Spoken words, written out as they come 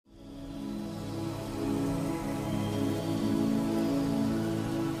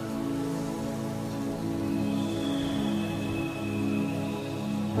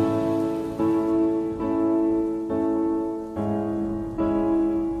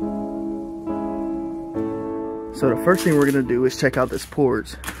So the first thing we're gonna do is check out this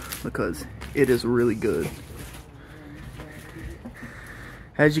porch because it is really good.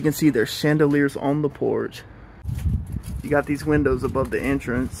 As you can see, there's chandeliers on the porch. You got these windows above the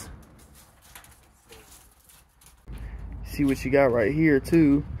entrance. See what you got right here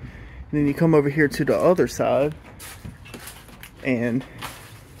too. And then you come over here to the other side and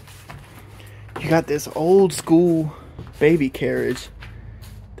you got this old school baby carriage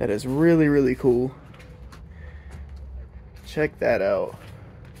that is really, really cool. Check that out.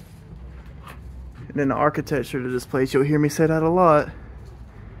 And then the architecture to this place, you'll hear me say that a lot.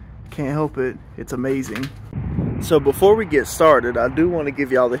 Can't help it, it's amazing. So before we get started, I do want to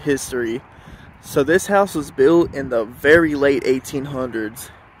give y'all the history. So this house was built in the very late 1800s,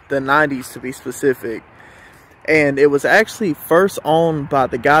 the 90s to be specific. And it was actually first owned by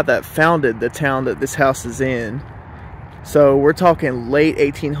the guy that founded the town that this house is in. So we're talking late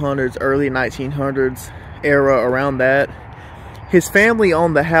 1800s, early 1900s era, around that. His family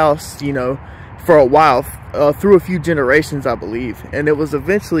owned the house, you know, for a while, through a few generations, I believe. And it was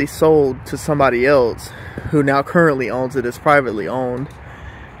eventually sold to somebody else who now currently owns it. It's privately owned.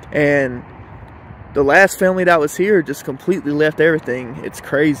 And the last family that was here just completely left everything. It's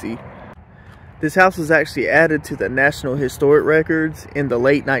crazy. This house was actually added to the National Historic Records in the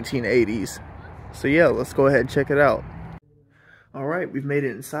late 1980s. So yeah, let's go ahead and check it out. Alright, we've made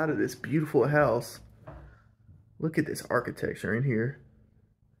it inside of this beautiful house. Look at this architecture in here.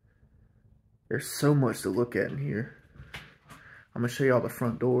 There's so much to look at in here. I'm going to show y'all the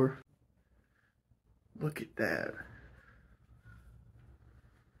front door. Look at that.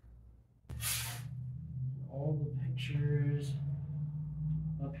 All the pictures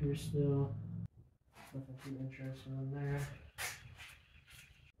up here still. Nothing too interesting in there.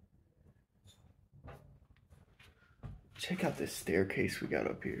 Check out this staircase we got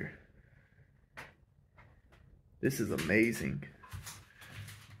up here. This is amazing.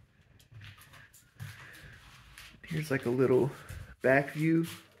 Here's like a little back view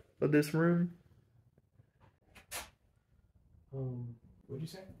of this room. What'd you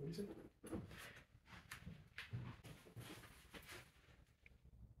say?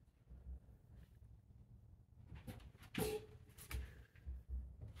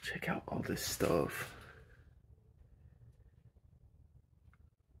 Check out all this stuff.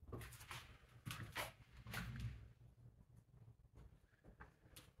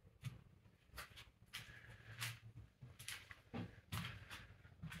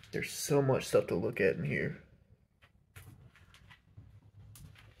 There's so much stuff to look at in here.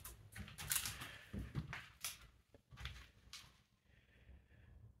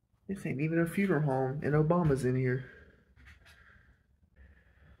 This ain't even a funeral home, and Obama's in here.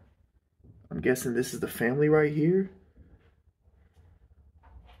 I'm guessing this is the family right here.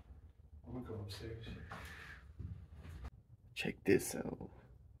 I'm gonna go upstairs. Check this out.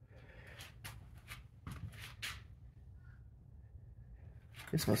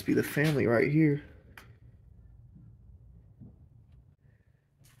 This must be the family right here.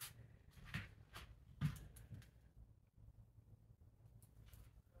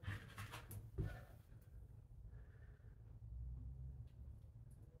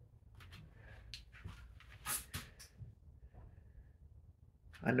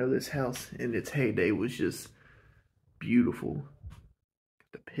 I know this house in its heyday was just beautiful.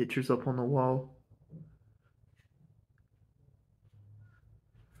 The pictures up on the wall.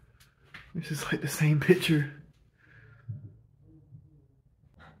 This is like the same picture.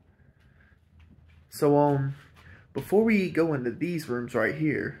 So before we go into these rooms right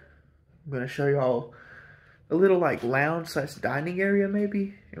here, I'm gonna show y'all a little like lounge / dining area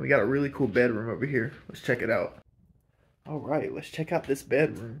maybe. And we got a really cool bedroom over here. Let's check it out. Alright, let's check out this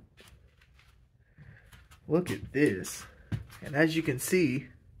bedroom. Look at this. And as you can see,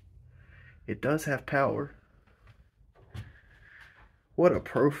 it does have power. What a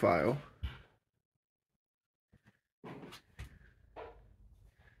profile.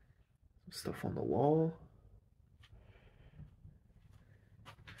 Stuff on the wall.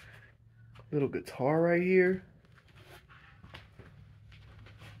 Little guitar right here.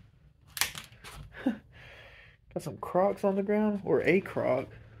 Got some Crocs on the ground, or a Croc.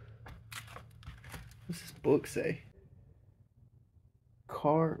 What's this book say?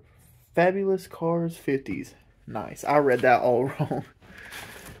 Fabulous Cars 50s. Nice. I read that all wrong.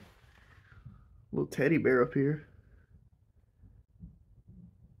 Little teddy bear up here.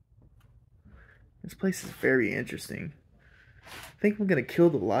 This place is very interesting. I think I'm going to kill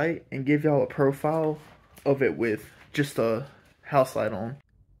the light and give y'all a profile of it with just a house light on.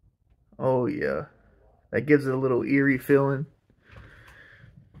 Oh yeah. That gives it a little eerie feeling.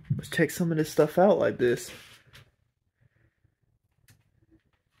 Let's check some of this stuff out like this.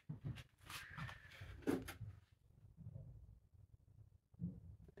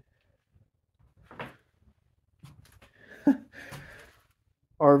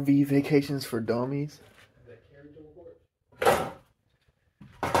 RV vacations for dummies.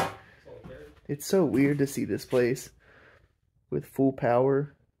 It's so weird to see this place with full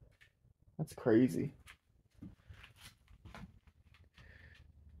power. That's crazy.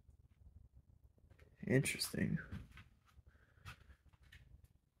 Interesting.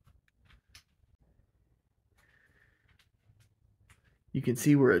 You can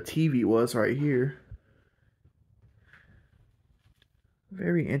see where a TV was right here.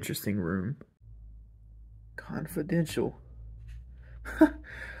 Very interesting room. Confidential.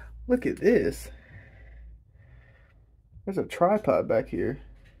 Look at this. There's a tripod back here.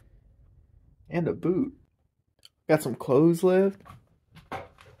 And a boot. Got some clothes left.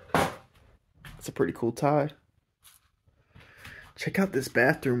 That's a pretty cool tie. Check out this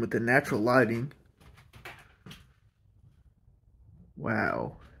bathroom with the natural lighting.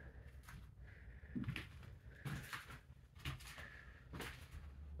 Wow.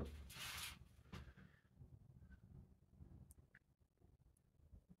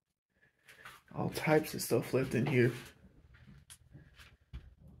 All types of stuff left in here.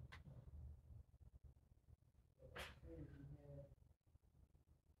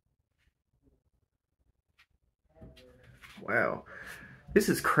 Wow. This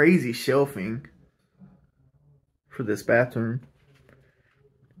is crazy shelving for this bathroom.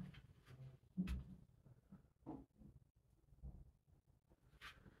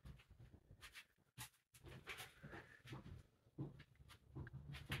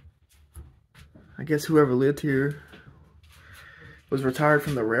 I guess whoever lived here was retired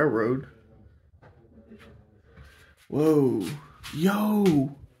from the railroad. Whoa.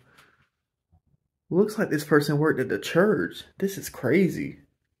 Yo. Looks like this person worked at the church. This is crazy.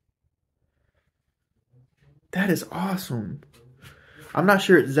 That is awesome. I'm not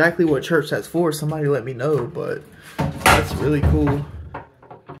sure exactly what church that's for. Somebody let me know, but that's really cool.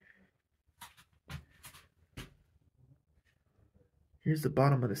 Here's the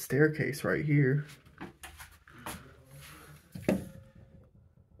bottom of the staircase right here.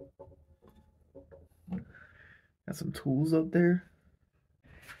 Got some tools up there.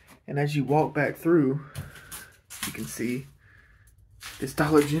 And as you walk back through, you can see this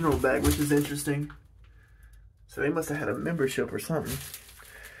Dollar General bag, which is interesting. So they must have had a membership or something.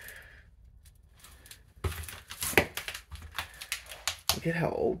 Look at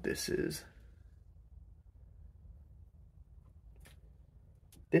how old this is.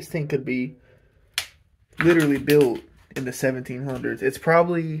 This thing could be literally built in the 1700s. It's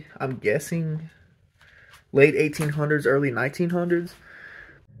probably, I'm guessing, late 1800s, early 1900s.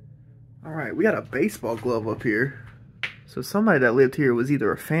 Alright, we got a baseball glove up here. So somebody that lived here was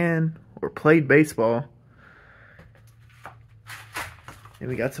either a fan or played baseball. And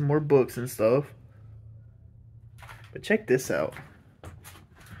we got some more books and stuff. But check this out.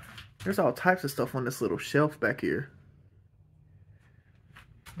 There's all types of stuff on this little shelf back here.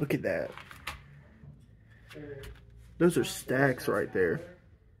 Look at that. Those are stacks right there.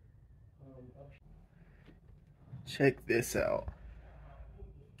 Check this out.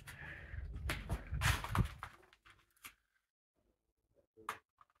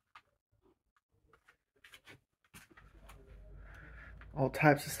 All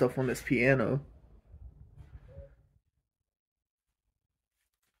types of stuff on this piano.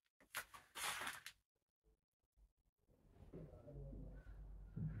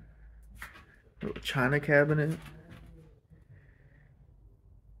 Little china cabinet.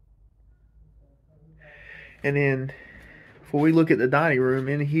 And then, before we look at the dining room,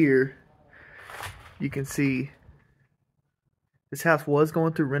 in here, you can see this house was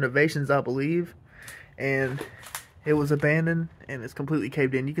going through renovations, I believe. And it was abandoned and it's completely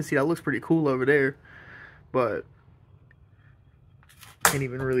caved in. You can see that looks pretty cool over there, but can't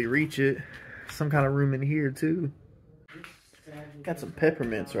even really reach it. Some kind of room in here too. Got some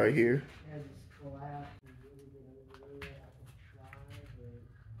peppermints right here.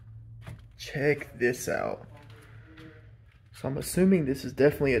 Check this out. So I'm assuming this is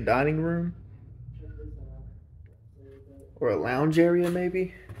definitely a dining room or a lounge area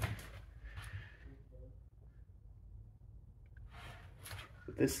maybe.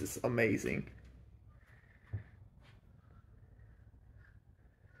 This is amazing.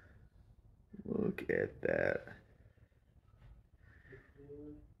 Look at that.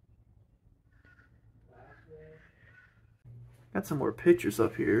 Got some more pictures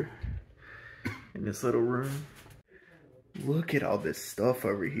up here in this little room. Look at all this stuff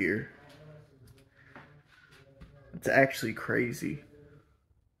over here. It's actually crazy.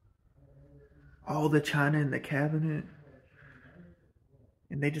 All the china in the cabinet.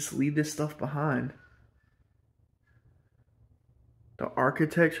 And they just leave this stuff behind. The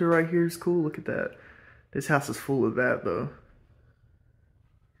architecture right here is cool. Look at that. This house is full of that though.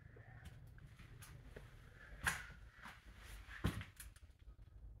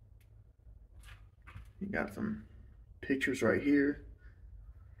 You got some pictures right here.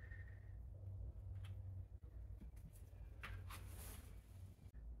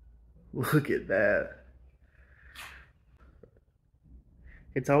 Look at that.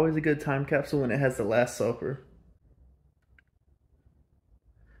 It's always a good time capsule when it has the Last Supper.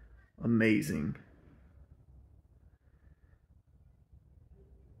 Amazing.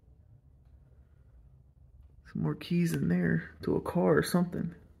 Some more keys in there to a car or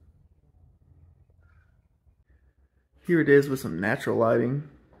something. Here it is with some natural lighting.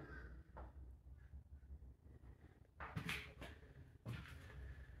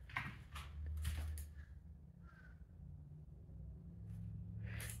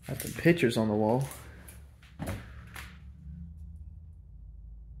 Got some pictures on the wall.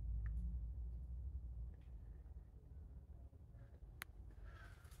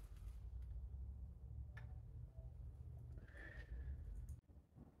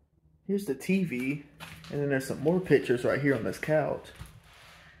 Here's the TV, and then there's some more pictures right here on this couch.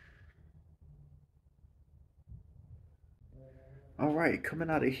 All right, coming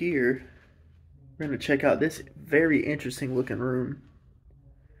out of here, we're gonna check out this very interesting looking room.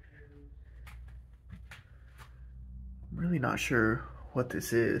 I'm really not sure what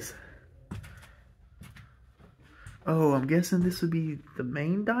this is. Oh, I'm guessing this would be the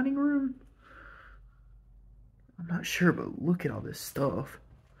main dining room? I'm not sure, but look at all this stuff.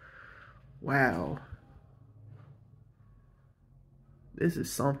 Wow. This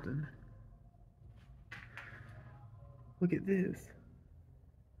is something. Look at this.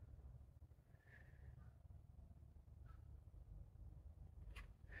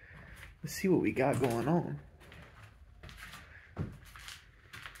 Let's see what we got going on.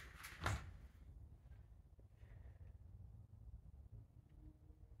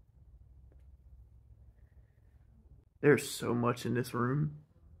 There's so much in this room.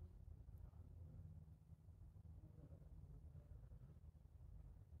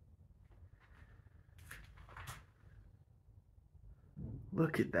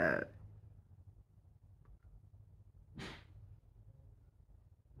 Look at that.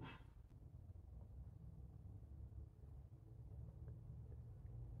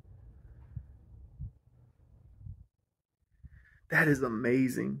 That is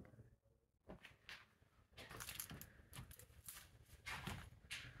amazing.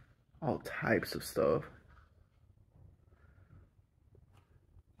 All types of stuff.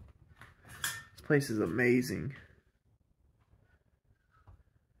 This place is amazing.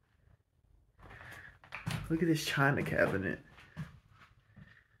 Look at this china cabinet.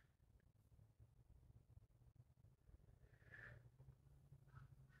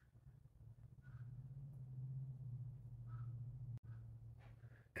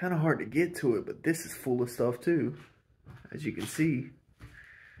 Kind of hard to get to it, but this is full of stuff too, as you can see.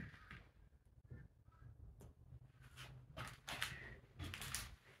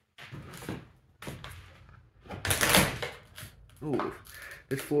 Oh,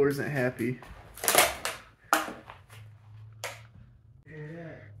 this floor isn't happy.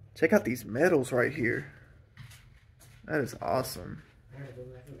 Check out these medals right here. That is awesome.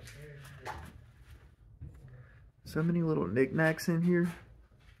 So many little knickknacks in here.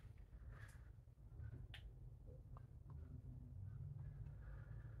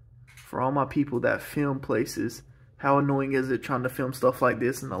 For all my people that film places, how annoying is it trying to film stuff like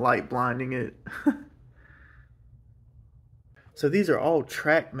this and the light blinding it? So these are all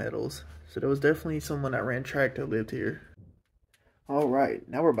track medals. So there was definitely someone that ran track that lived here. Alright,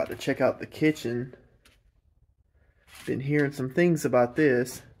 now we're about to check out the kitchen. Been hearing some things about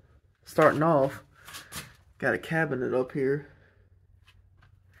this. Starting off, got a cabinet up here.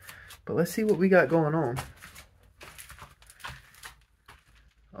 But let's see what we got going on.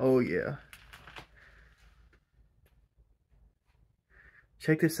 Oh yeah.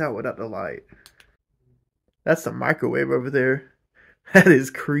 Check this out without the light. That's the microwave over there. That is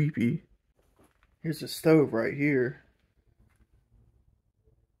creepy. Here's a stove right here.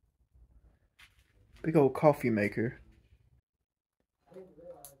 Big old coffee maker.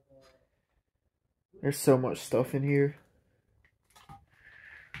 There's so much stuff in here.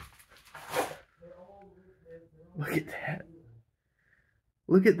 Look at that.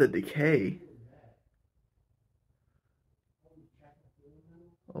 Look at the decay.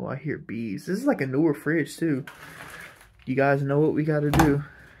 Oh, I hear bees. This is like a newer fridge too. You guys know what we gotta do.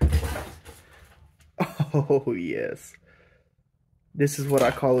 Oh, yes. This is what I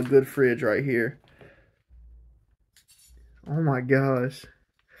call a good fridge right here. Oh my gosh.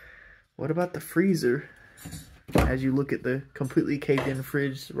 What about the freezer? As you look at the completely caved in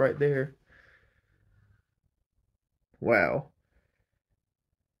fridge right there. Wow.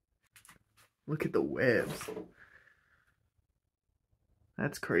 Look at the webs.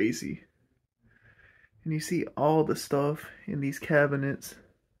 That's crazy. And you see all the stuff in these cabinets.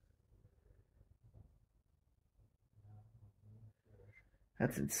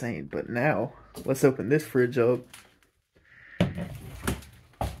 That's insane. But now, let's open this fridge up.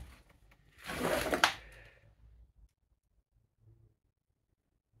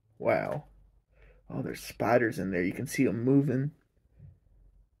 Wow. Oh, there's spiders in there. You can see them moving.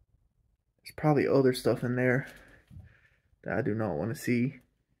 There's probably other stuff in there that I do not want to see.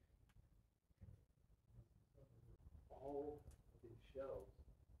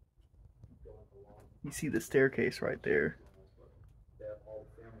 You see the staircase right there.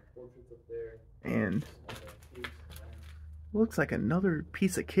 And looks like another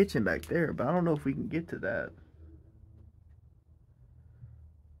piece of kitchen back there, but I don't know if we can get to that.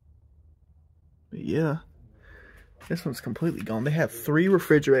 But yeah, this one's completely gone. They have 3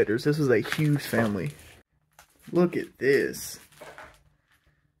 refrigerators. This is a huge family. Look at this.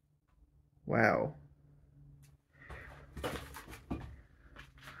 Wow.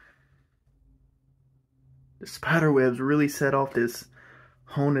 The spider webs really set off this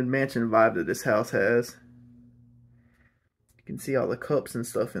haunted mansion vibe that this house has. You can see all the cups and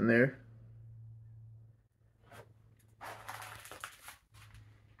stuff in there.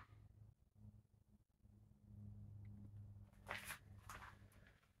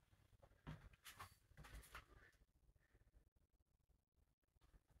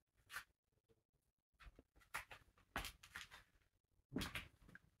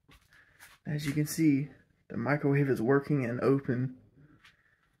 As you can see, the microwave is working and open.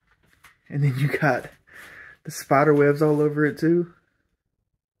 And then you got the spider webs all over it too.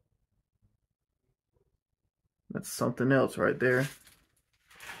 That's something else right there.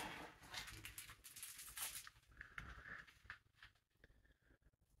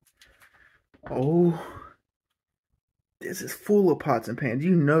 Oh, this is full of pots and pans.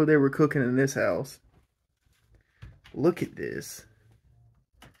 You know they were cooking in this house. Look at this.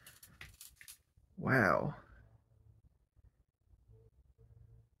 Wow.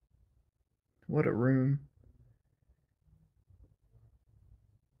 What a room.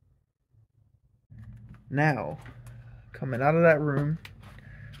 Now, coming out of that room,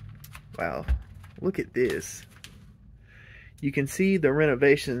 wow, look at this. You can see the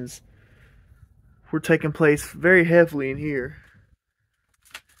renovations were taking place very heavily in here.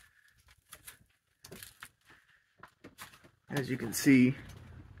 As you can see,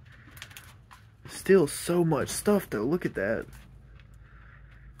 still so much stuff though. Look at that.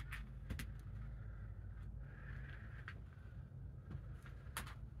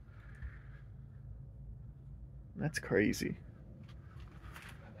 That's crazy.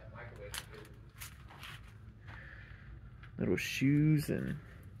 Little shoes and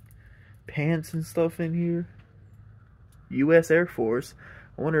pants and stuff in here. U.S. Air Force.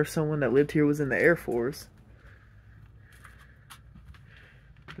 I wonder if someone that lived here was in the Air Force.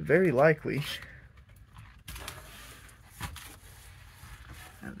 Very likely.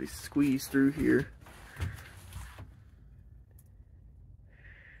 Have to squeeze through here.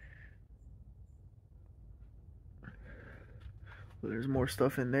 Well, there's more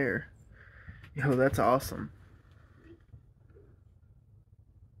stuff in there. Yo, that's awesome.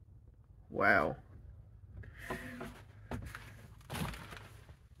 Wow.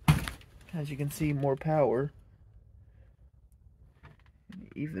 As you can see, more power.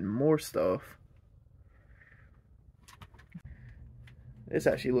 Even more stuff. This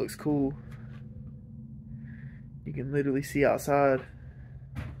actually looks cool. You can literally see outside.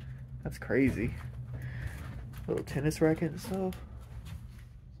 That's crazy. Little tennis racket and stuff.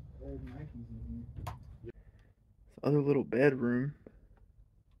 Other little bedroom.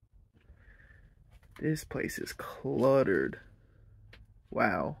 This place is cluttered.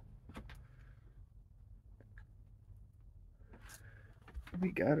 Wow. What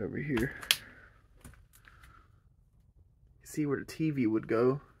we got over here? See where the TV would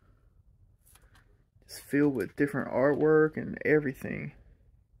go. It's filled with different artwork and everything.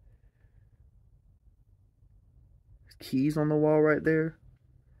 There's keys on the wall right there.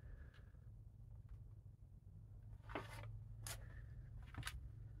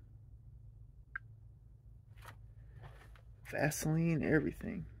 Vaseline,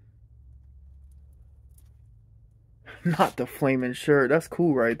 everything. Not the flaming shirt. That's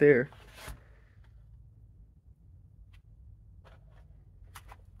cool right there.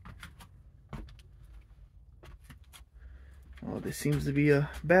 Oh, this seems to be a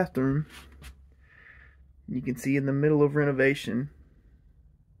bathroom. You can see in the middle of renovation.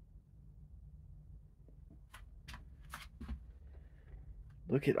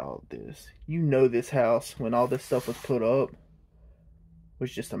 Look at all this. You know this house, when all this stuff was put up,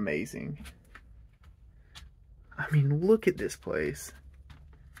 was just amazing. I mean, look at this place.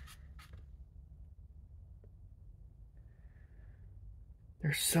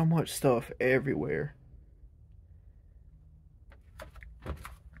 There's so much stuff everywhere.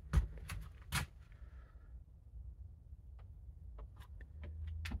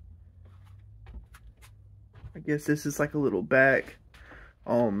 I guess this is like a little back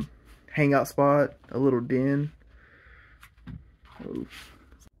hangout spot, a little den. Oh.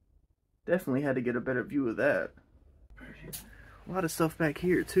 Definitely had to get a better view of that. A lot of stuff back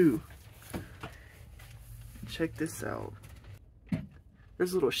here too. Check this out.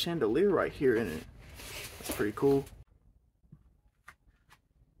 There's a little chandelier right here in it. That's pretty cool.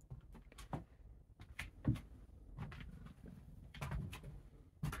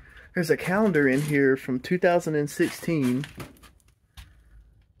 There's a calendar in here from 2016,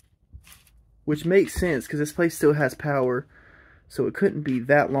 which makes sense because this place still has power, so it couldn't be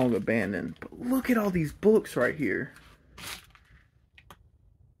that long abandoned. But look at all these books right here.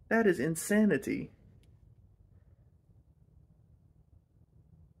 That is insanity.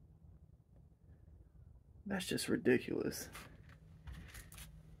 That's just ridiculous.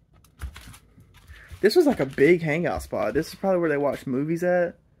 This was like a big hangout spot. This is probably where they watch movies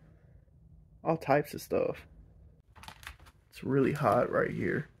at. All types of stuff. It's really hot right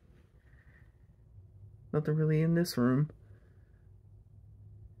here. Nothing really in this room.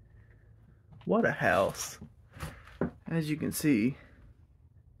 What a house. As you can see,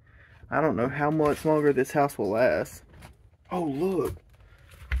 I don't know how much longer this house will last. Oh, look.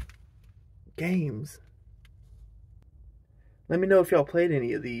 Games. Let me know if y'all played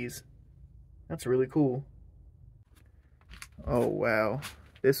any of these. That's really cool. Oh, wow.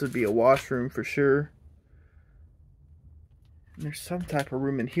 This would be a washroom for sure. And there's some type of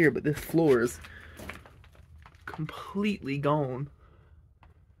room in here, but this floor is completely gone.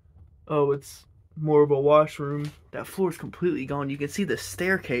 Oh, it's more of a washroom. That floor is completely gone. You can see the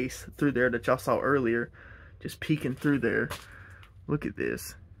staircase through there that y'all saw earlier, just peeking through there. Look at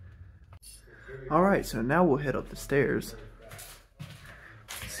this. Alright, so now we'll head up the stairs.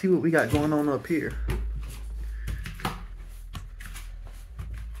 See what we got going on up here.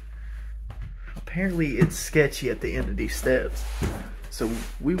 Apparently it's sketchy at the end of these steps, so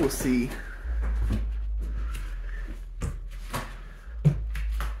we will see.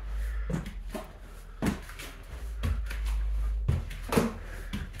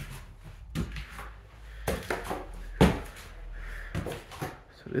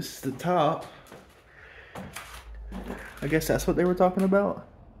 So this is the top. I guess that's what they were talking about.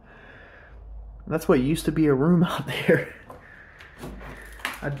 That's what used to be a room out there.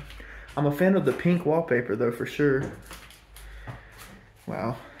 I'm a fan of the pink wallpaper though, for sure.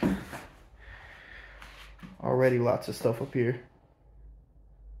 Wow. Already lots of stuff up here.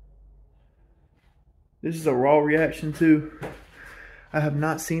 This is a raw reaction too. I have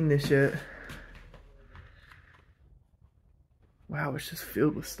not seen this yet. Wow, it's just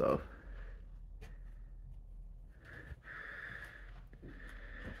filled with stuff.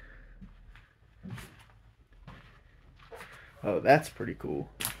 Oh, that's pretty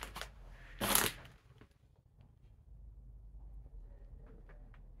cool.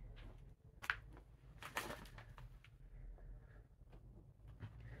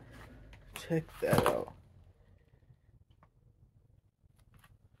 Check that out.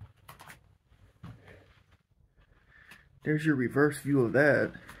 There's your reverse view of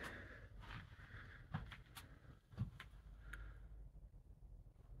that.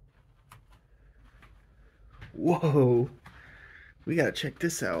 Whoa. We gotta check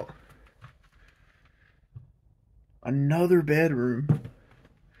this out. Another bedroom.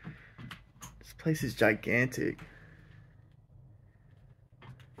 This place is gigantic.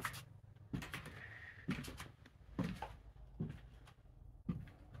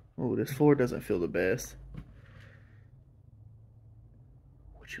 Oh, this floor doesn't feel the best.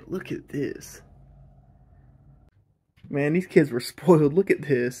 Would you look at this? Man, these kids were spoiled. Look at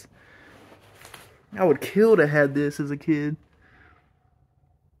this. I would kill to have this as a kid.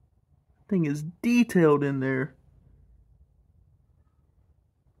 Thing is detailed in there.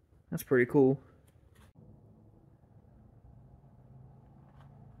 That's pretty cool.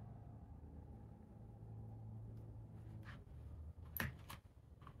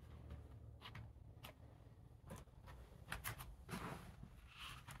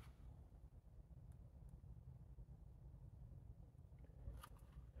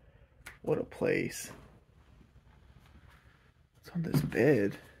 What a place. What's on this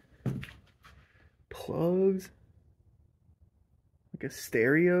bed? Plugs? Like a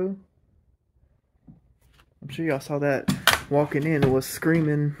stereo? I'm sure y'all saw that walking in and was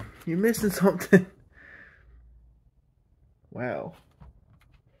screaming, "You're missing something." Wow.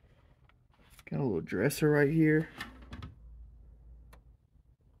 Got a little dresser right here.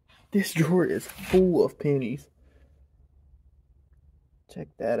 This drawer is full of pennies. Check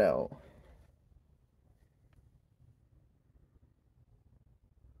that out.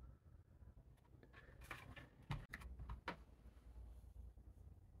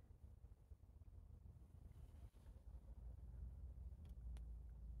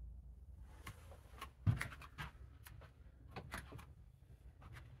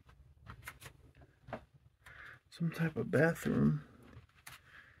 Some type of bathroom.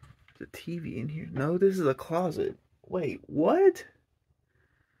 There's a TV in here. No, this is a closet. Wait, what?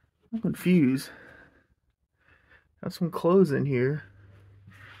 I'm confused. Got some clothes in here.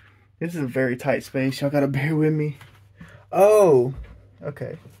 This is a very tight space. Y'all gotta bear with me. Oh,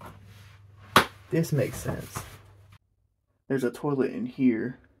 okay. This makes sense. There's a toilet in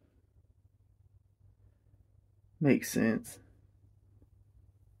here. Makes sense.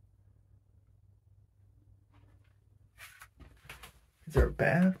 Is there a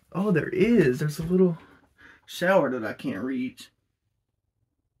bath? Oh, there is. There's a little shower that I can't reach.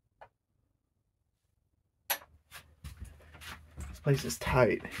 This place is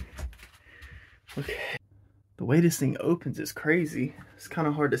tight. Okay. The way this thing opens is crazy. It's kind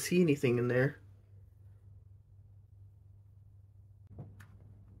of hard to see anything in there.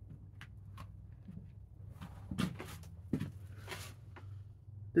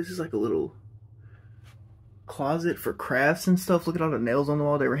 This is like a little closet for crafts and stuff. Look at all the nails on the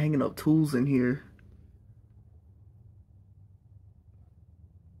wall. They were hanging up tools in here.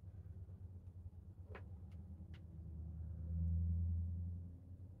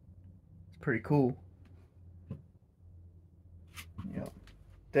 It's pretty cool. Yeah,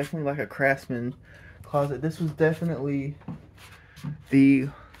 definitely like a craftsman closet. This was definitely the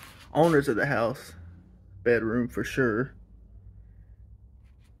owners of the house bedroom for sure.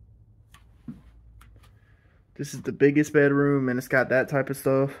 This is the biggest bedroom, and it's got that type of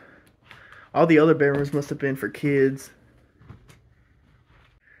stuff. All the other bedrooms must have been for kids.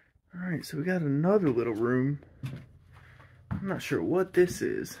 Alright, so we got another little room. I'm not sure what this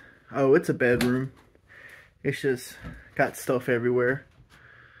is. Oh, it's a bedroom. It's just got stuff everywhere.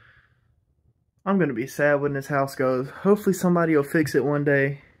 I'm gonna be sad when this house goes. Hopefully somebody will fix it one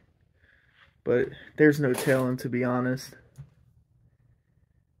day. But there's no telling, to be honest.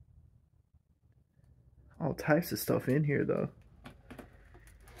 All types of stuff in here, though.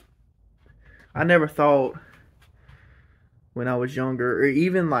 I never thought when I was younger, or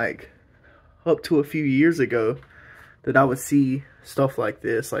even like up to a few years ago, that I would see stuff like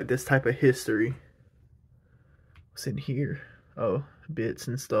this type of history. What's in here? Oh, bits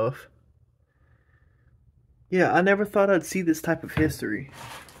and stuff. Yeah, I never thought I'd see this type of history.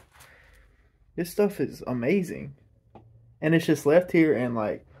 This stuff is amazing. And it's just left here, and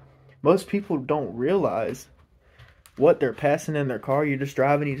like, most people don't realize what they're passing in their car. You're just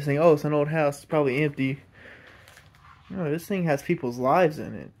driving, you just think, oh, it's an old house, it's probably empty. No, this thing has people's lives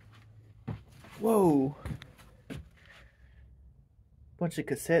in it. Whoa. Bunch of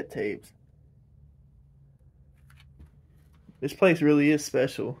cassette tapes. This place really is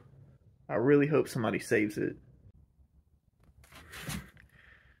special. I really hope somebody saves it.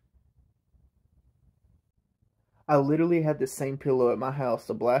 I literally had this same pillow at my house,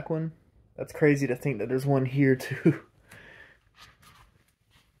 the black one. That's crazy to think that there's one here too.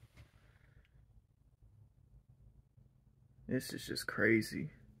 This is just crazy.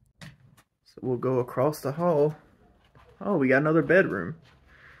 So we'll go across the hall. Oh, we got another bedroom.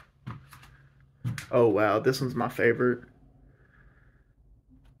 Oh wow, this one's my favorite.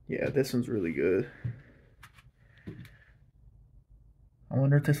 Yeah, this one's really good. I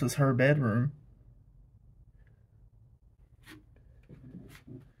wonder if this was her bedroom.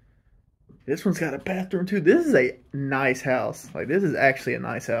 This one's got a bathroom too. This is a nice house. Like, this is actually a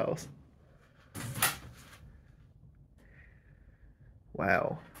nice house.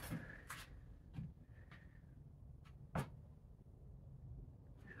 Wow.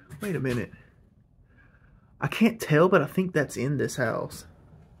 Wait a minute. I can't tell, but I think that's in this house.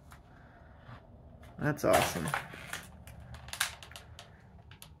 That's awesome.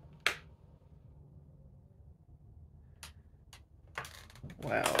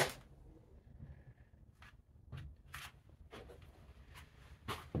 Wow.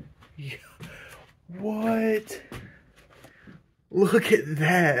 What? Look at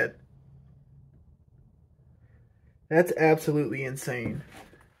that. That's absolutely insane.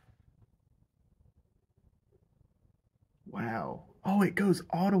 Wow. Oh, it goes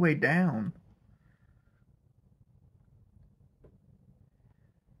all the way down.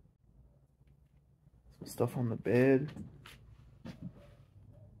 Some stuff on the bed.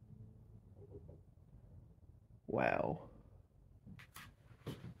 Wow.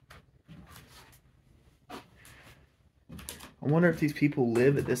 I wonder if these people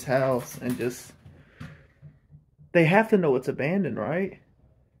live at this house and just... They have to know it's abandoned, right?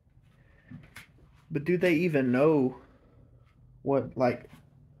 But do they even know what, like,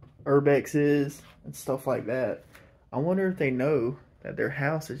 urbex is and stuff like that? I wonder if they know that their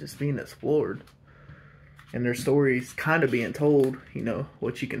house is just being explored. And their story's kind of being told, you know,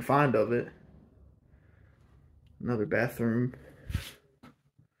 what you can find of it. Another bathroom.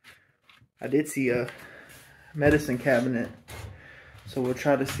 I did see a medicine cabinet. So we'll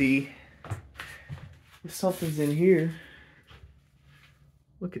try to see if something's in here.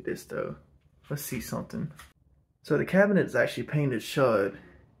 Look at this though. Let's see something. So the cabinet is actually painted shut,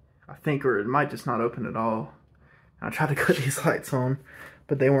 I think, or it might just not open at all. I tried to cut these lights on,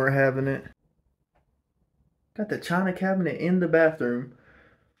 but they weren't having it. Got the china cabinet in the bathroom.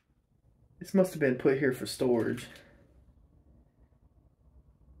 This must have been put here for storage.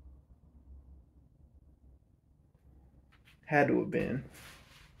 Had to have been.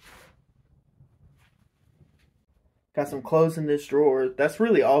 Got some clothes in this drawer. That's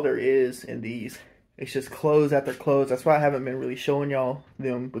really all there is in these. It's just clothes after clothes. That's why I haven't been really showing y'all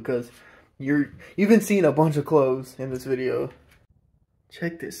them, because you've been seeing a bunch of clothes in this video.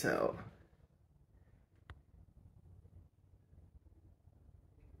 Check this out.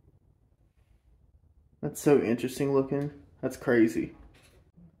 That's so interesting looking. That's crazy.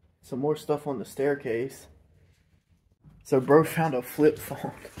 Some more stuff on the staircase. So bro found a flip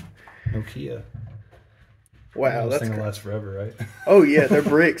phone. Nokia. Wow, this that's thing will last forever, right? Oh yeah, they're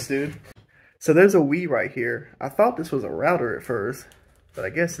bricks, dude. So there's a Wii right here. I thought this was a router at first, but I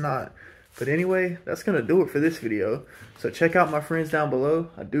guess not. But anyway, that's gonna do it for this video. So check out my friends down below.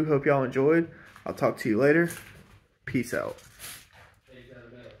 I do hope y'all enjoyed. I'll talk to you later. Peace out.